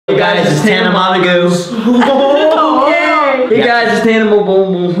guys, it's Tana Mongeau. Hey guys, it's Tana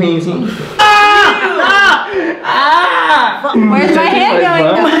Mongeau. Where's my hand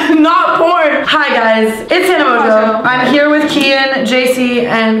going? Not porn. Hi guys, it's Tana Mongeau. I'm here with Kian, JC,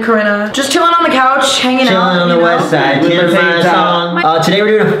 and Corinna. Just chilling on the couch, hanging out. Chilling on the west side. Today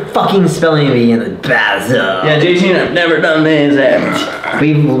we're doing a fucking spelling bee in the bathtub. Yeah, JC and I've never done this ever.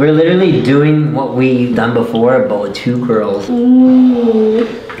 We're literally doing what we've done before, but with 2 girls. Ooh.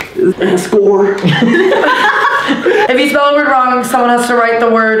 Score. If you spell a word wrong, someone has to write the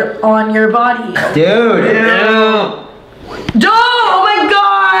word on your body. Dude. Joe! Oh my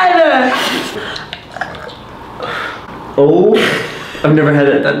god! Oh. I've never had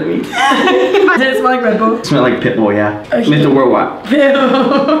that done to me. Did it smell like Red Bull? It smelled like Pitbull, yeah. Mr. Worldwide.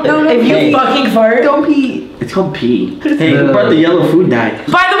 If you fucking fart, don't pee. It's called pee. Hey, who brought the yellow food dye?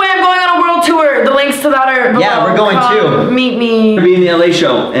 By the way, I'm going on a world tour. The links to that are below. Yeah, we're going too. Meet me. We're gonna be in the LA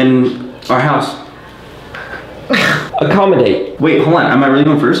show in our house. Accommodate. Wait, hold on. Am I really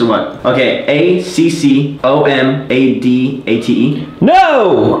going first or what? Okay, ACCOMADATE.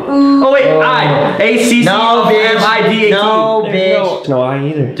 No! Oh wait, I. ACCOMIDATE. No, bitch. No I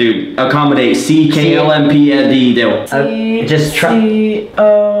either. Dude, accommodate. CKLMPD. Just try.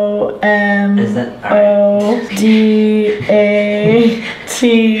 COMMODATE.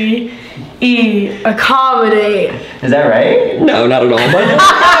 Accommodate. Is that right? No, not at all. But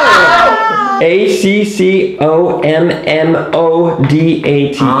ACCOMMODATE.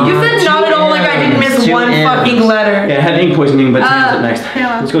 You said not at all like I didn't miss one fucking letter. Yeah, I had ink poisoning, but Taint's up next.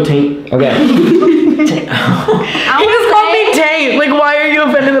 Let's go Taint. Okay. He just called me Taint. Like, why are you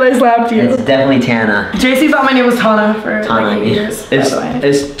offended that I slapped you? It's definitely Tana. JC thought my name was Tana for Tana, like 8 years.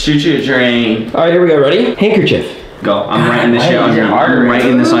 It's choo-choo train. All right, here we go. Ready? Handkerchief. Go. I'm writing this shit on your. I'm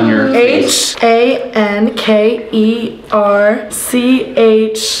writing this on your.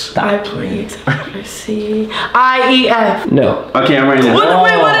 HANKERCHIEF. No. Okay, I'm writing this. Wait,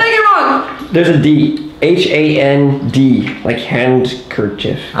 what did I get wrong? There's a D. HAND. Like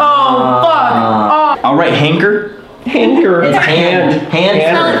handkerchief. Oh, fuck. I'll write hanker. Hanker. It's hand.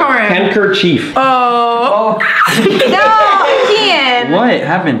 Handkerchief. Oh. No, Kian. What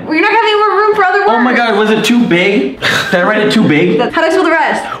happened? We're not having more room for other words. Oh my god, was it too big? Did I write it too big? How do I spell the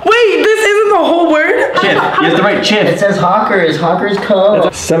rest? Wait, this isn't the whole word? Chiff. You have to write It chiff. says Hawkers. Hawkers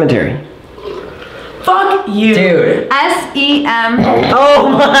code. Cemetery. Fuck you. Dude. SEM. Oh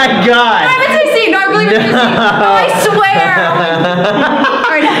my god. I meant to say C. No, I really meant to say C. No, I swear.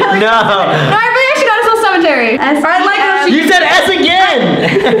 Alright, No. No, I really actually got to spell cemetery. I like how she. You said S again.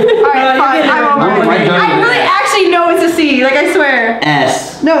 Alright, fine. I'm over it. my God. I really actually know it's a C. Like, I swear.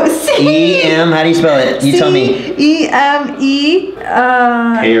 S. No, C. E-M. How do you spell it? You tell me. CEMETARY.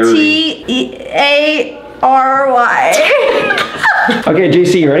 Okay,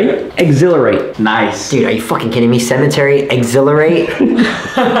 JC, you ready? Exhilarate. Nice. Dude, are you fucking kidding me? Cemetery. Exhilarate.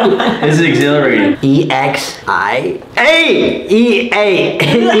 This is exhilarating. E-X-I. A. E-A.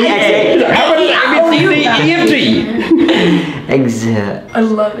 E-X-A. I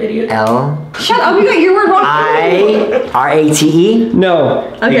love idiots. L. Shut up, you got your word wrong. I-R-A-T-E. No.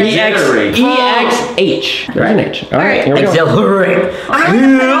 Okay. Exhilarate. EXH. There's an H. All right, here we go. Exhilarate.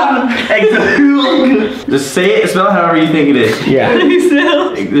 Just say it, spell it however you think it is. Yeah.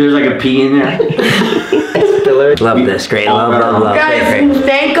 There's like a P in there. Love this. Great. Love. Guys, Great.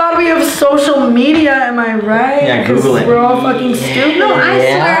 thank God we have social media, am I right? Yeah, Google it. We're all fucking stupid. No, I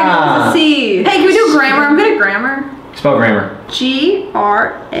swear I know it's a C. Hey, can we do grammar? I'm good at grammar. Spell grammar.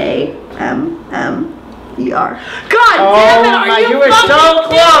 GRAMMER. God damn it, are You were so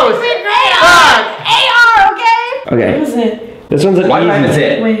close. AR, okay? Okay. What is it? This one's an Why easy. is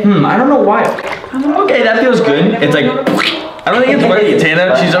it? Wait. I don't know why. Okay, that feels good. It's like. I don't think it's ready,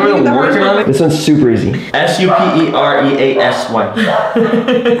 Tana. She's over there working on it. This one's super easy.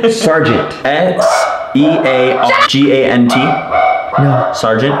 SUPEREASY. Sergeant. SEARGANT. No.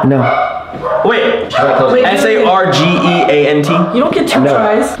 Sergeant. No. Wait. Wait. SARGEANT. You don't get 2 No.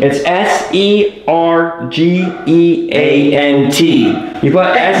 tries. It's SERGEANT. You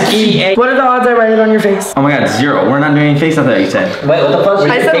put SEA. What are the odds I write it on your face? Oh my god, 0. We're not doing any face stuff that you said. Wait, what the fuck?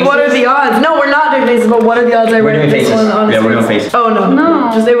 I said, what are the odds? No, we're not doing faces, but what are the odds I We're write doing this faces. one on his Yeah, we're doing face? faces. Oh, no.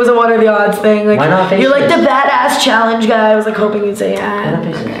 No. Just, it was a what are the odds thing. Like, Why not faces? you're like the badass challenge guy. I was like hoping you'd say yeah.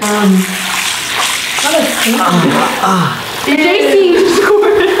 JC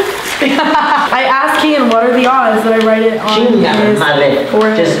scored. I asked Kian, what are the odds that I write it on his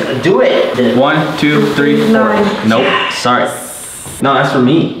forehead? Just do it. 1, 2, 3, 4. 9. Nope. Sorry. No, that's for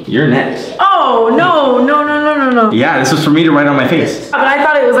me. You're next. Oh, no. Yeah, this was for me to write on my face. But I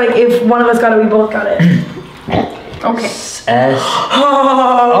thought it was like if one of us got it, we both got it. Okay. S.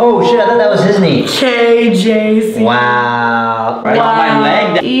 Oh, his name? KJC. Wow. Right on my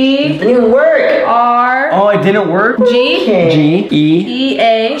leg. It E didn't even work. R Oh, it didn't work? G G E E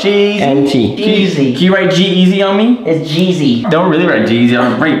A Jeezy. N T. Jeezy. Can you write G-Easy on me? It's Jeezy. Don't really write G-Easy.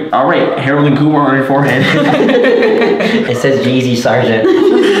 I'll write Harold and Cooper on your forehead. It says Jeezy Sergeant.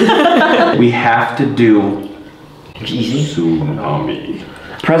 We have to do Jeezy? tsunami.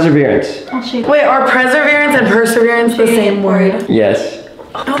 Perseverance. I'll shake. Wait, are perseverance and perseverance the same word? Yes.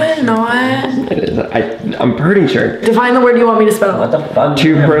 No, they're not. It is. I'm pretty sure. Define the word you want me to spell. What the fuck?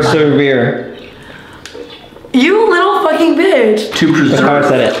 To persevere. You little fucking bitch. To preserve. That's how I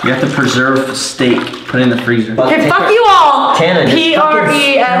said it. You have to preserve steak. Put it in the freezer. Okay, fuck you all. Tana, just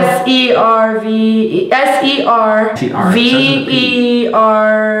Perseverance.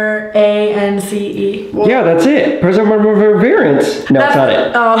 Yeah, that's it. Perseverance. No, it's not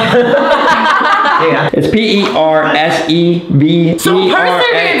it. Oh. Yeah. It's P-E-R-S-E-V-E-R-A. So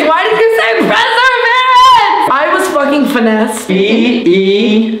perseverance. Why did you say perseverance? I was fucking finessed.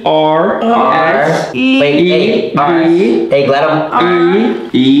 P-E-R-S. Wait, hey, hey, Gladom.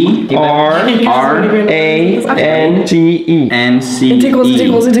 E-E-R-A-N-C-E. N-C-E. It tickles.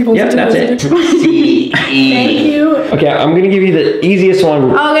 Yeah, that's it. C-E. Thank you. Okay, I'm gonna give you the easiest one Oh,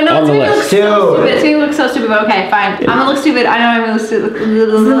 no, on it's the gonna look list. so stupid. It's gonna look so stupid, but okay, fine. I'm gonna look stupid. I know I'm gonna look stupid.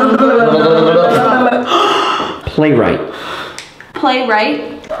 Playwright. Playwright.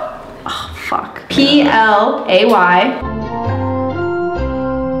 Oh, fuck. P-L-A-Y.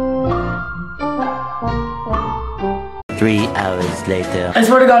 3 hours later. I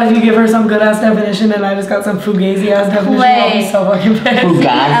swear to God, if you give her some good ass definition and I just got some fugazi ass definition, I'll be so fucking pissed.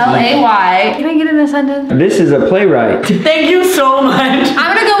 P-L-A-Y. Can I get it in a sentence? This is a playwright. Thank you so much.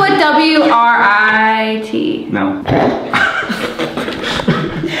 I'm gonna go with W-R-I-T. No.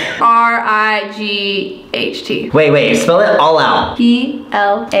 R-I-G-H-T. Wait, spell it all out.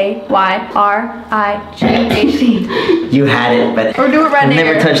 P-L-A-Y-R-I-G-H-T. You had it, but Or do it right I've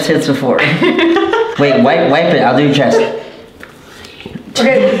never there. touched tits before. Wait, wipe it. I'll do your chest.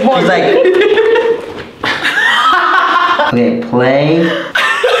 Okay, She's like. Okay, play.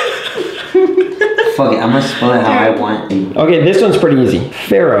 Fuck it, I'm gonna spell it how I want. Okay, this one's pretty easy.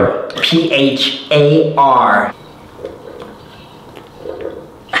 Pharaoh. P-H-A-R.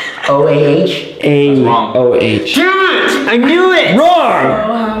 O-A-H? A-O-H. Damn it! I knew it!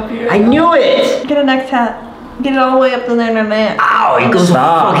 Wrong! I knew it! Get a neck tat. Get it all the way up to there and there. Ow, it goes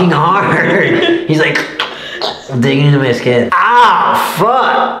fucking hard. He's like digging into my skin. Ow,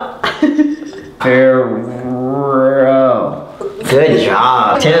 fuck. Pharaoh. Good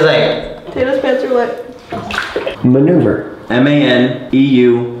job. Tana's like, Tana's pants are like. Maneuver.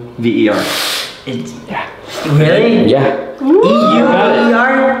 M-A-N-E-U-V-E-R. it's, really? Yeah.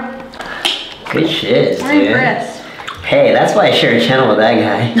 E-U-E-R? Good shit, We're dude. impressed. Hey, that's why I share a channel with that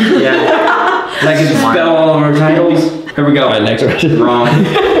guy. Yeah. Like it's spell all of our titles. Here we go. Alright, next one. Wrong.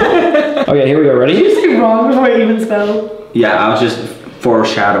 Okay, here we go. Did Ready? you say wrong before you even spelled? Yeah, I was just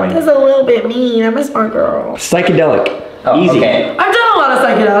foreshadowing. That's a little bit mean. I'm a smart girl. Psychedelic. Oh, Easy. Okay. I've done a lot of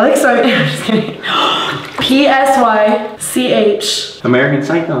psychedelics, so I'm just kidding. P-S-Y-C-H American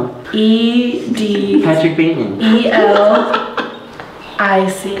Psycho. E-D Patrick Bateman. E-L-I-C.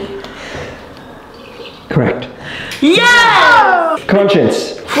 Correct. Yeah!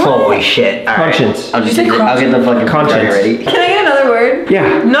 Conscience. Holy shit. All right. Conscience. I'll just Did you say I'll get the fucking Conscience. project ready. Can I get another word?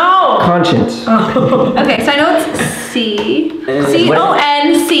 Yeah. No! Conscience. Okay, so I know it's C-O-N-C-S.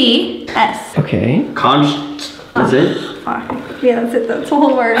 Okay. That's it? Fuck. Yeah, that's it. That's the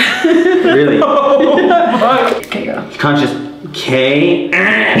whole word. Really? Okay, go. Conscious. K.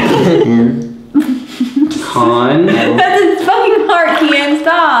 Con. That's fucking hard, Kian.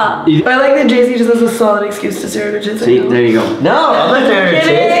 Stop. I like that JC just has a solid excuse to say her just See, there you go. No, I'm not throwing her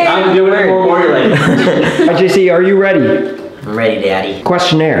tits. I'm doing it more you're like. Alright, JC, are you ready? I'm ready, daddy.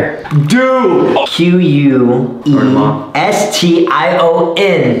 Questionnaire. Dude! Q-U-E-S-T-I-O-N.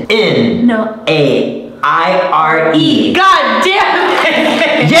 No. A-I-R-E. God damn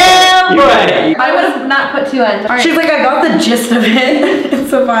it! Yeah, buddy! I would have not put two N's. All right. She's like, I got the gist of it. It's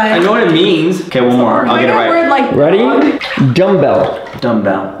so fine. I know what it means. Okay, one more. I'll get it Word right. like Ready? Dumbbell.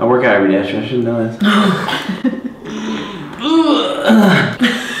 Dumbbell. I work out every day. I should know this.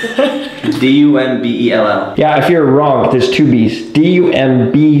 D-U-M-B-E-L-L. Yeah, if you're wrong, there's two B's.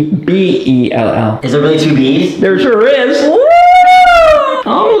 D-U-M-B-B-E-L-L. Is there really two B's? There sure is.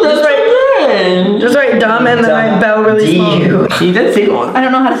 Oh, that's right. Just write dumb and then I bell really small. D-U. He did say one. I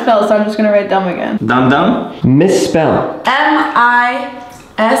don't know how to spell, so I'm just gonna write dumb again. Dum dum. Misspell.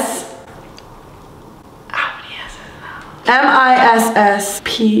 M-I-S. How many S's?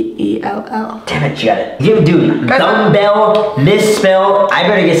 MISSPELL. Damn it, you got it. Dude, dumbbell, misspelled. I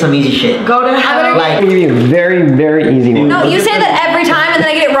better get some easy shit. Go to hell. Like, I'll give you a very, very easy one. No, you say that every time and then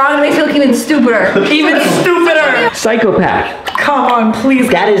I get it wrong and it makes me look even stupider. Even stupider. Psychopath. Come on, please.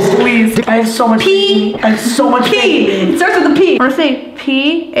 That is- Please. I have so much. P. I have so much. P. It starts with a P. I want to say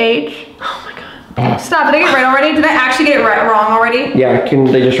PH. Oh my god. Stop. Did I get it right already? Did I actually get it right wrong already? Yeah, can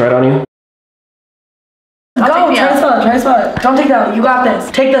they just write on you? Go, take the try to L. spell it, try to spell it. Don't take that out, you got this.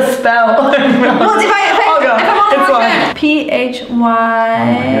 Take the spell. Well, if I'll go. I'm on the It's wrong fine. track.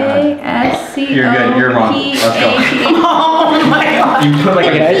 PHYSCO. You're good, you're wrong. Let's go. Oh my god. You put like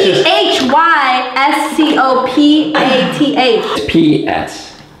Okay, a it's just PHYSCOPATH. PS.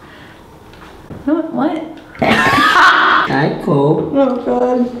 What? Psycho. Oh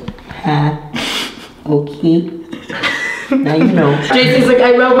god. Okay. Now you know. JC's like,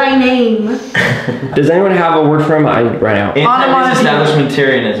 I wrote my name. Does anyone have a word for him? Right now.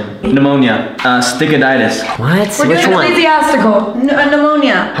 Anti-establishmentarianism. Pneumonia. Stichiditis. What? We're Which doing one? ecclesiastical.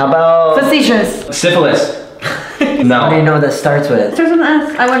 Pneumonia. How about? Facetious. Syphilis. How do you No. know what that starts with? Starts with an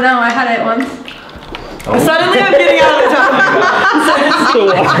S. I would know. I had it once. Suddenly I'm getting out of the topic.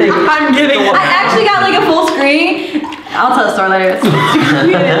 I'm getting I actually got like a full screen. I'll tell the story later.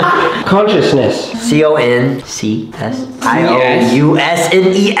 Consciousness. CONCSIOUSNESS.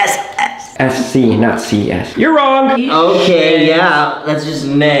 SC, not CS. You're wrong. Okay, yeah. Let's just.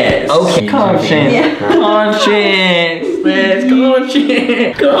 Ness. Okay. Conscience. Yeah. Conscience. Let's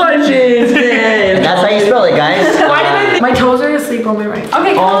conscience. Conscience. That's how you spell it, guys. Why did I think my toes are asleep on my right?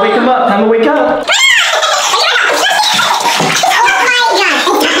 Okay. Oh, wake him up. Time to wake up.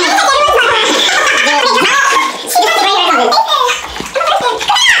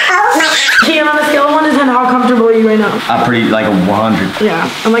 Kian, on a scale of 1 to 10, how comfortable are you right now? Pretty like a 100. Yeah,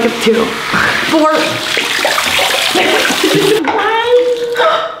 I'm like a 2. 4.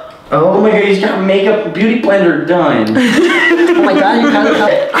 Oh my god, he's got makeup beauty blender done. Oh my god, you kind of.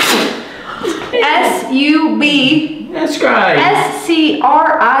 SUB. That's right.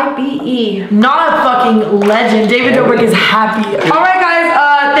 SCRIBE. Not a fucking legend. David Dobrik is happy. Alright guys,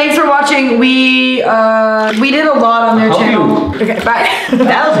 thanks for watching. We did a lot on their Hope channel. Okay, bye.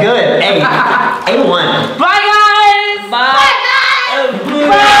 That was good. Hey, A1. Bye guys! Bye,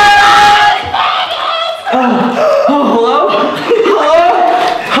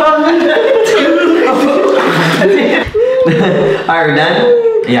 Alright, we're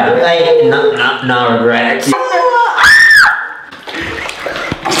done? Yeah. Like, no regrets.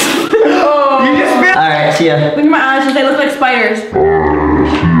 Alright, see ya. Look at my eyes and they look like spiders.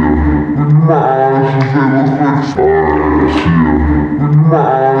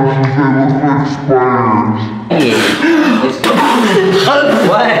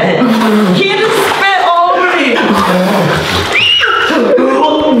 What?